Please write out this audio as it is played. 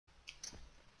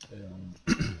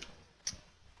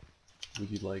Would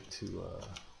you like to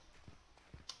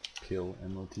kill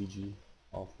MOTG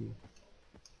off you?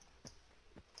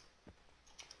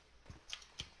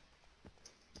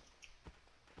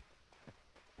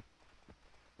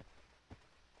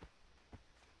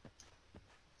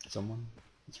 Someone?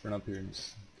 Let's run up here and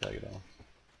just tag it off.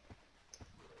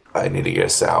 I need to get a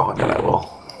sow, and then I will.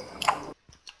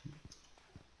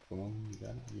 Come on, you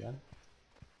got it? You got it?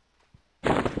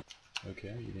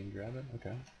 Okay, you didn't grab it?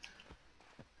 Okay.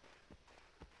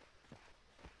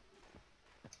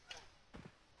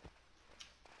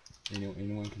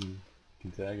 Anyone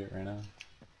can tag it right now?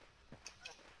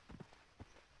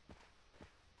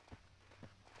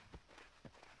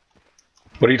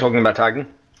 What are you talking about tagging?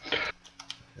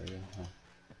 There you go. Huh.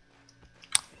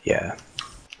 Yeah.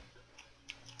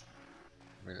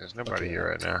 I mean, there's nobody here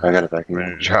right now. I got it back I'm in.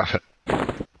 ready to drop it.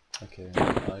 Okay,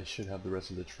 I should have the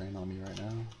rest of the train on me right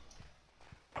now.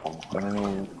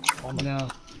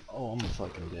 Oh, I'm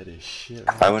fucking dead as shit.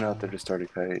 Right I went out there to start a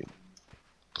kite.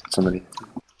 Somebody.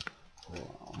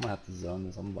 Oh, I'm gonna have to zone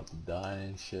this. I'm about to die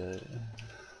and shit.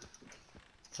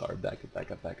 Sorry, back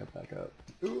up.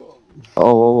 Ooh.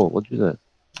 Oh, what'd you do that?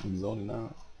 I'm zoning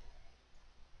out.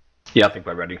 Yeah, I think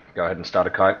we're ready. Go ahead and start a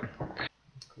kite.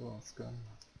 Cool, let's go.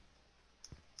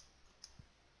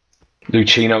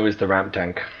 Lucino is the ramp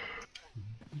tank.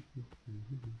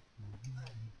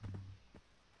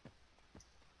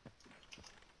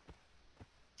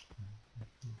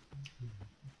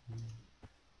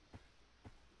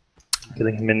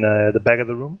 Killing him in the back of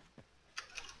the room.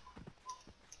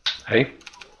 Hey?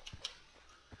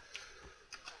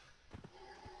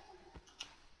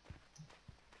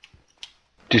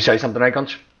 Do you say something,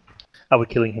 Akons? Are we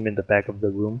killing him in the back of the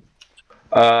room?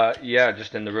 Yeah,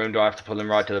 just in the room. Do I have to pull him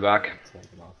right to the back? Tag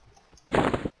it off.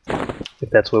 If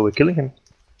that's where we're killing him.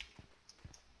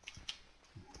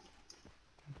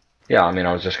 Yeah, I mean,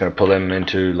 I was just going to pull him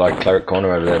into, like, cleric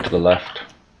corner over there to the left.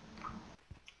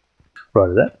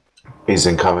 Right, that. He's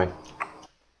incoming.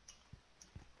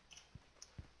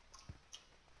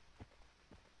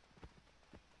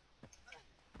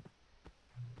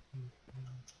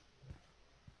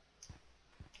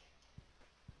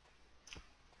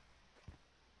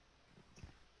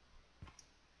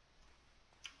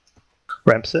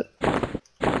 Ramp set.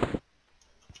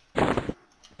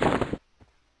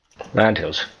 Land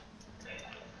hills.